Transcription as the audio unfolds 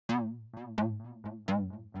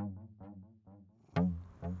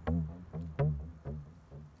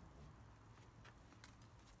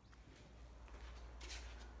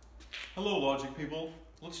Hello, logic people.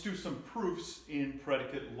 Let's do some proofs in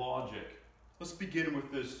predicate logic. Let's begin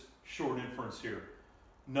with this short inference here.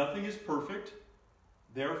 Nothing is perfect,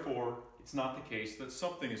 therefore it's not the case that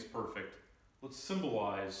something is perfect. Let's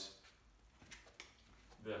symbolize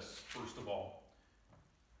this first of all.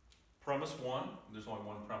 Premise 1, there's only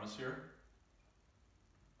one premise here.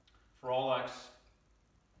 For all x,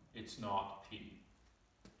 it's not p.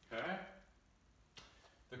 Okay?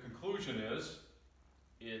 The conclusion is,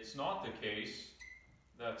 it's not the case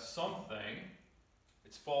that something,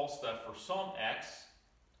 it's false that for some x,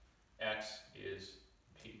 x is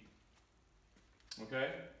p.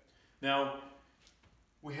 Okay? Now,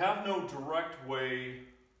 we have no direct way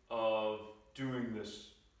of doing this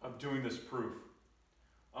proof.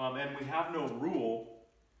 And we have no rule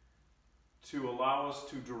to allow us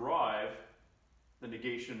to derive the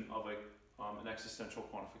negation of an existential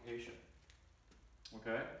quantification.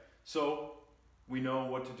 Okay? So, we know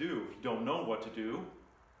what to do. If you don't know what to do,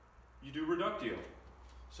 you do reductio.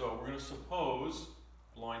 So we're going to suppose,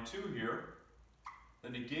 line 2 here, the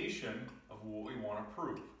negation of what we want to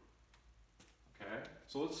prove. Okay?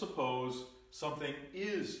 So let's suppose something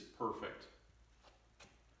is perfect.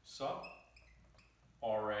 Sup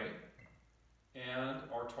Ra, and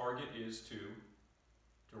our target is to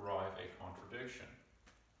derive a contradiction.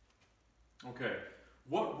 Okay.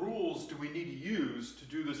 What rules do we need to use to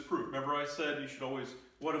do this proof? Remember I said you should always,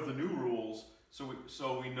 what are the new rules,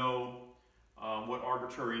 so we know what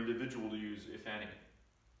arbitrary individual to use, if any.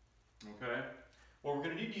 Okay? Well, we're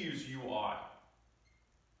going to need to use UI.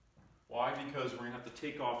 Why? Because we're going to have to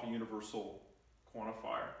take off a universal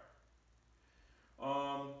quantifier.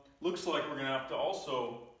 Looks like we're going to have to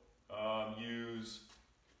also use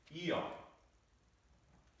EI,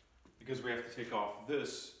 because we have to take off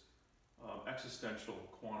this existential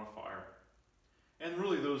quantifier. And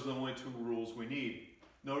really those are the only two rules we need.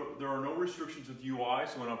 No, there are no restrictions with UI,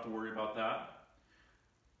 so we don't have to worry about that.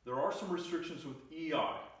 There are some restrictions with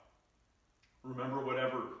EI. Remember,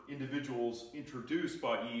 whatever individuals introduced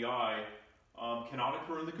by EI cannot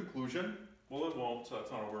occur in the conclusion. Well, it won't, so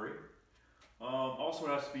that's not a worry. Also,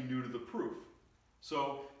 it has to be new to the proof.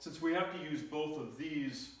 So, since we have to use both of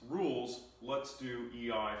these rules, let's do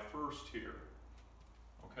EI first here.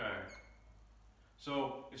 Okay.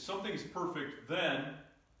 So, if something is perfect, then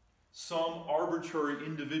some arbitrary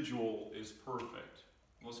individual is perfect.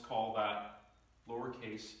 Let's call that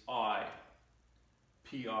lowercase I,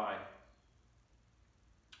 pi.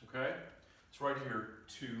 Okay? It's right here,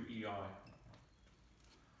 2EI.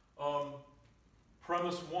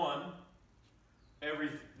 Premise 1,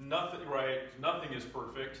 nothing is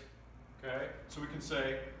perfect. Okay? So we can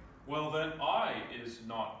say, well then I is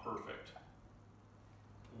not perfect.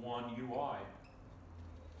 1 UI.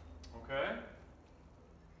 Okay?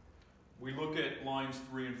 We look at lines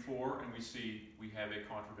 3 and 4 and we see we have a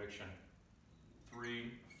contradiction.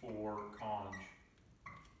 3, 4, conj.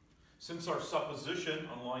 Since our supposition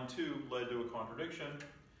on line 2 led to a contradiction,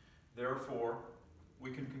 therefore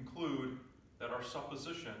we can conclude that our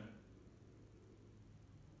supposition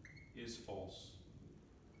is false.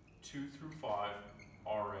 2 through 5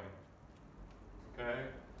 RA. Okay?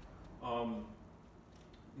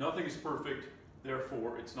 Nothing is perfect,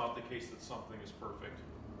 therefore it's not the case that something is perfect.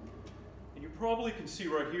 And you probably can see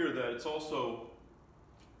right here that it's also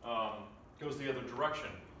goes the other direction.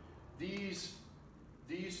 These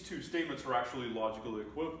two statements are actually logically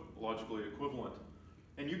equivalent.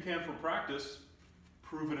 And you can, for practice,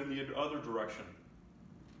 prove it in the other direction.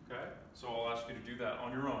 Okay? So I'll ask you to do that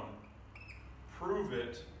on your own. Prove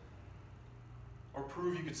it, or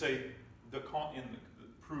prove, you could say,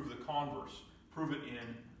 prove the converse. Prove it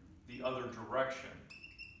in the other direction.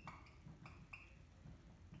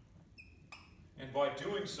 And by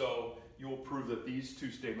doing so, you will prove that these two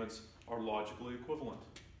statements are logically equivalent.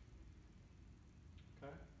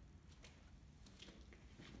 Okay?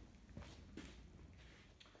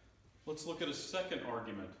 Let's look at a second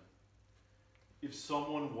argument. If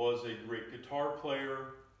someone was a great guitar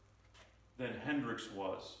player, then Hendrix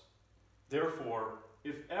was. Therefore,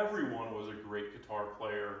 if everyone was a great guitar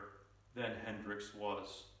player, then Hendrix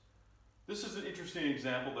was. This is an interesting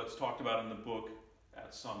example that's talked about in the book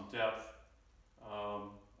at some depth.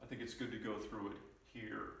 I think it's good to go through it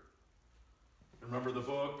here. Remember the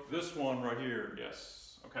book? This one right here.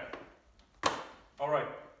 Yes. Okay. All right.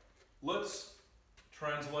 Let's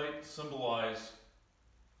translate, symbolize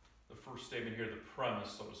the first statement here, the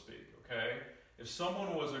premise, so to speak. Okay? If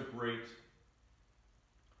someone was a great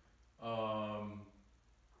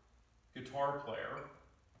guitar player,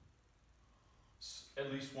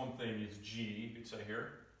 at least one thing is G, you could say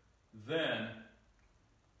here, then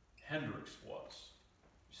Hendrix was.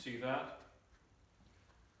 See that?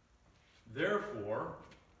 Therefore,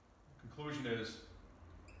 conclusion is,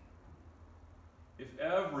 if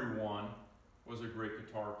everyone was a great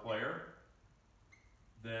guitar player,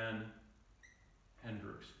 then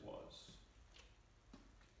Hendrix was.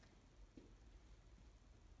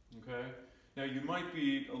 Okay? Now you might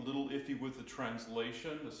be a little iffy with the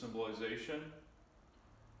translation, the symbolization.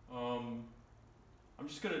 I'm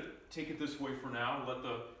just going to take it this way for now.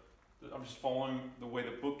 I'm just following the way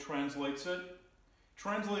the book translates it.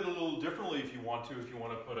 Translate a little differently if you want to. If you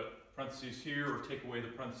want to put a parentheses here or take away the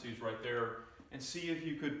parentheses right there, and see if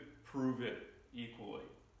you could prove it equally.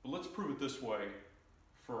 But let's prove it this way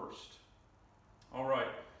first. All right.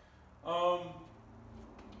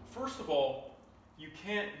 First of all, you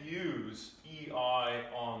can't use EI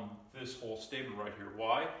on this whole statement right here.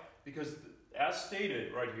 Why? Because as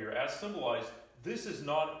stated right here, as symbolized, this is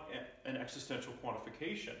not an existential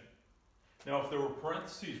quantification. Now, if there were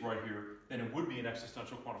parentheses right here, then it would be an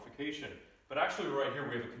existential quantification. But actually right here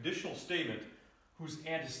we have a conditional statement whose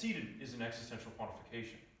antecedent is an existential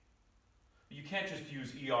quantification. You can't just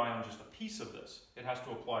use EI on just a piece of this. It has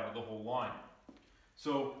to apply to the whole line.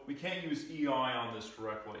 So we can't use EI on this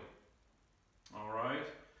directly. All right.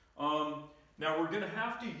 Now we're going to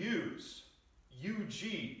have to use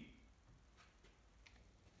UG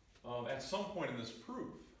at some point in this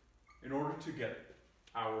proof in order to get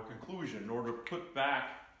our conclusion, in order to put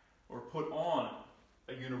back or put on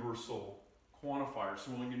a universal quantifier.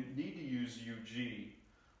 So we'll need to use UG.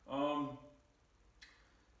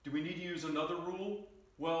 Do we need to use another rule?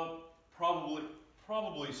 Well, probably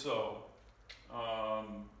so.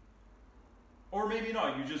 Or maybe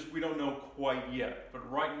not, we don't know quite yet. But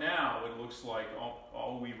right now, it looks like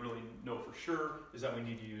all we really know for sure is that we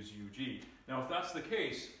need to use UG. Now, if that's the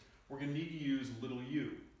case, we're going to need to use little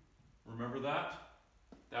u. Remember that?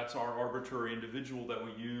 That's our arbitrary individual that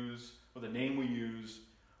we use, or the name we use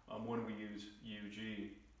when we use UG.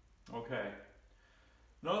 Okay.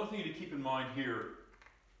 Another thing to keep in mind here,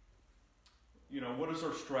 what is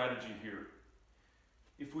our strategy here?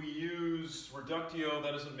 If we use reductio,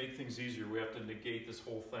 that doesn't make things easier. We have to negate this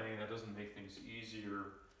whole thing. That doesn't make things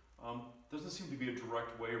easier. Doesn't seem to be a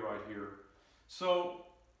direct way right here. So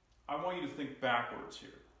I want you to think backwards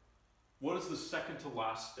here. What is the second to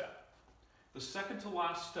last step? The second to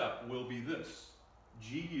last step will be this.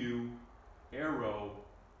 GU arrow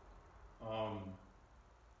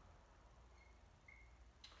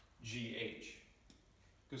GH.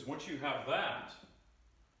 Because once you have that,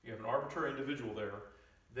 you have an arbitrary individual there,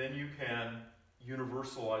 then you can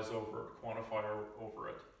universalize over it, quantify over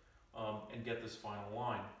it, and get this final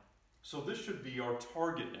line. So this should be our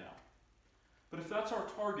target now. But if that's our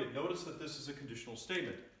target, notice that this is a conditional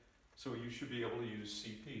statement. So you should be able to use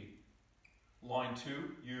CP. Line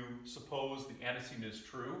 2, you suppose the antecedent is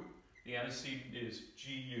true. The antecedent is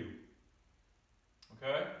GU.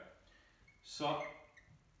 Okay? Sup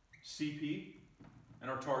CP, and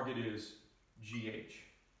our target is GH.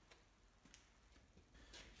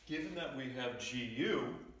 Given that we have GU,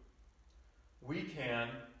 we can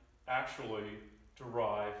actually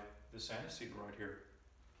derive this antecedent right here.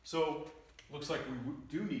 So, looks like we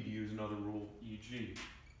do need to use another rule, e.g.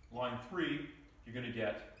 Line 3, you're going to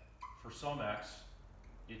get, for some x,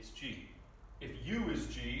 it's G. If U is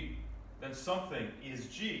G, then something is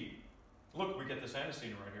G. Look, we get this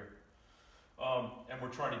antecedent right here. And we're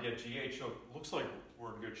trying to get GH, so it looks like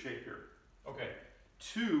we're in good shape here. Okay,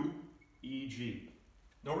 2 EG.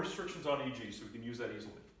 No restrictions on EG, so we can use that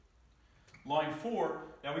easily. Line 4,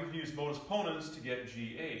 now we can use modus ponens to get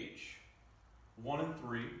GH. 1 and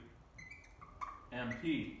 3,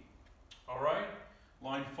 MP. All right,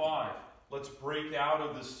 line 5. Let's break out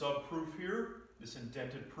of this subproof here, this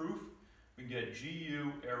indented proof. We can get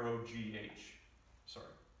GU arrow GH. Sorry,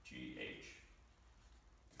 GH.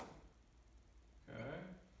 Okay.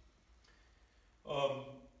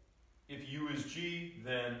 If U is G,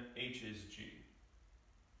 then H is G.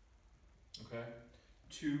 Okay.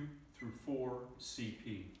 2 through 4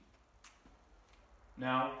 CP.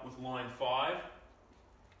 Now with line 5,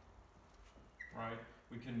 right,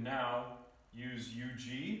 we can now use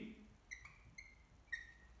UG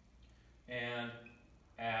and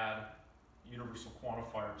add universal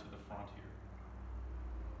quantifier to the front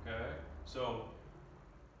here. Okay? So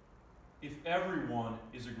if everyone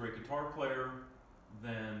is a great guitar player,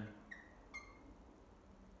 then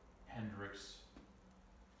Hendrix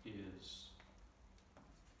is.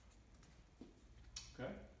 Okay?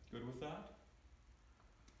 Good with that?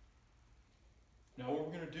 Now what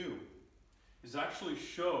we're going to do is actually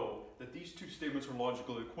show that these two statements are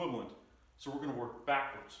logically equivalent. So we're going to work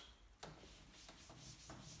backwards.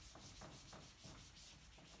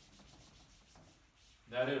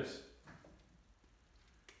 That is,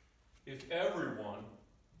 if everyone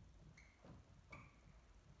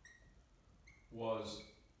was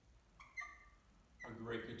a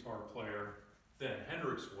great guitar player than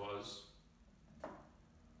Hendrix was,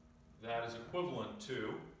 that is equivalent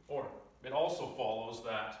to, or it also follows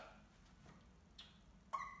that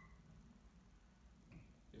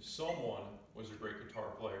if someone was a great guitar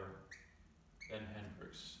player, then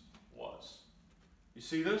Hendrix was. You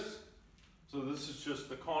see this? So this is just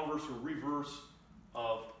the converse or reverse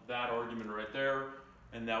of that argument right there,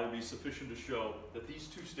 and that will be sufficient to show that these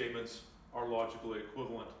two statements are logically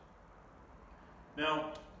equivalent.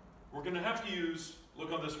 Now, we're going to have to use,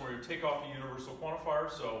 look on this one, we're going to take off a universal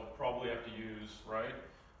quantifier, so probably have to use, right,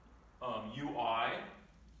 UI.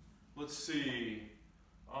 Let's see,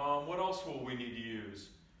 what else will we need to use?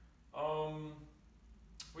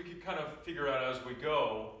 We could kind of figure out as we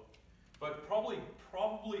go, but probably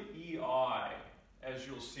EI, as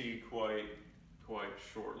you'll see quite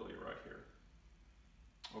shortly right here.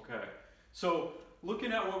 Okay, so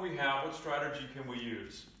looking at what we have, what strategy can we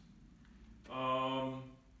use?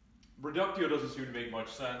 Reductio doesn't seem to make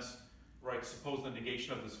much sense, right? Suppose the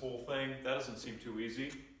negation of this whole thing, that doesn't seem too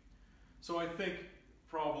easy. So I think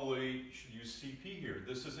probably you should use CP here.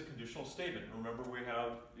 This is a conditional statement. Remember we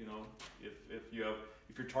have, you know, if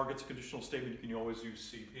your target's a conditional statement, you can always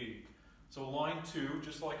use CP. So line 2,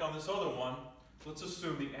 just like on this other one, let's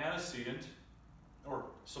assume the antecedent, or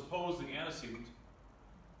suppose the antecedent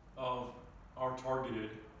of our targeted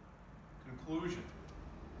conclusion.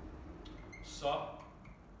 Sup,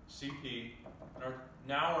 CP, and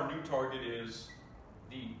now our new target is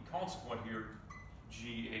the consequent here,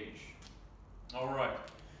 GH. All right,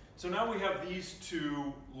 so now we have these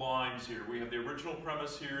two lines here. We have the original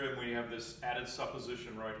premise here, and we have this added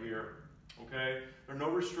supposition right here. Okay, there are no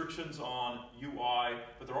restrictions on UI,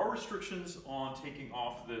 but there are restrictions on taking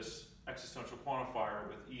off this existential quantifier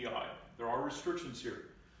with EI. There are restrictions here,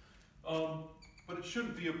 but it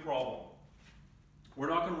shouldn't be a problem. We're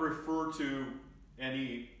not going to refer to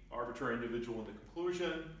any arbitrary individual in the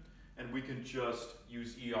conclusion, and we can just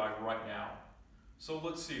use EI right now. So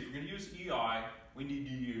let's see, if we're going to use EI, we need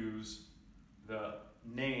to use the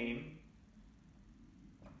name,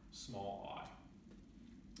 small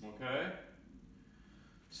I. Okay?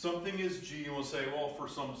 Something is G, and we'll say, well, for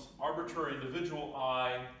some arbitrary individual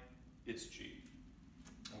I, it's G.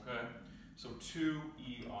 Okay? So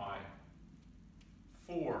 2EI.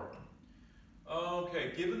 4.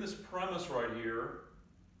 Okay, given this premise right here,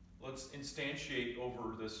 let's instantiate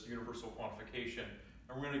over this universal quantification,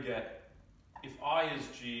 and we're going to get, if I is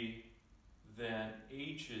G, then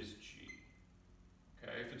H is G.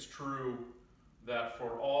 Okay, if it's true that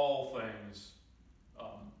for all things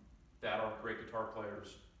that are great guitar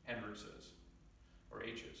players, Hendrix is, or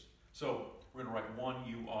H is. So we're going to write 1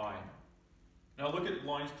 UI. Now look at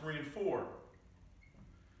lines 3 and 4.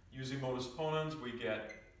 Using modus ponens, we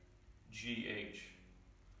get GH.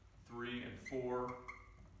 3 and 4,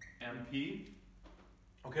 MP.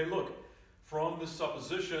 Okay, look, from this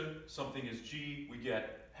supposition, something is G, we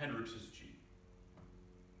get Hendrix is G.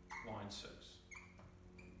 Line 6.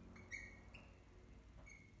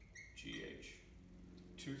 GH.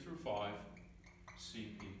 2 through 5,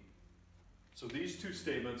 CP. So these two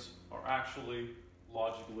statements are actually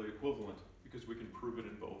logically equivalent because we can prove it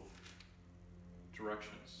in both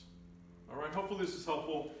directions. All right, hopefully this is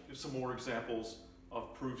helpful. Give some more examples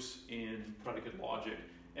of proofs in predicate logic.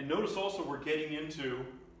 And notice also we're getting into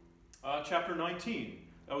chapter 19.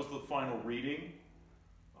 That was the final reading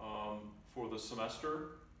for the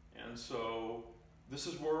semester. And so this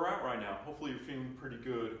is where we're at right now. Hopefully you're feeling pretty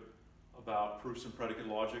good about proofs in predicate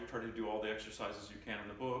logic. Try to do all the exercises you can in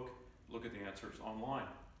the book. Look at the answers online.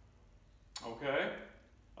 Okay?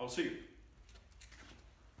 I'll see you.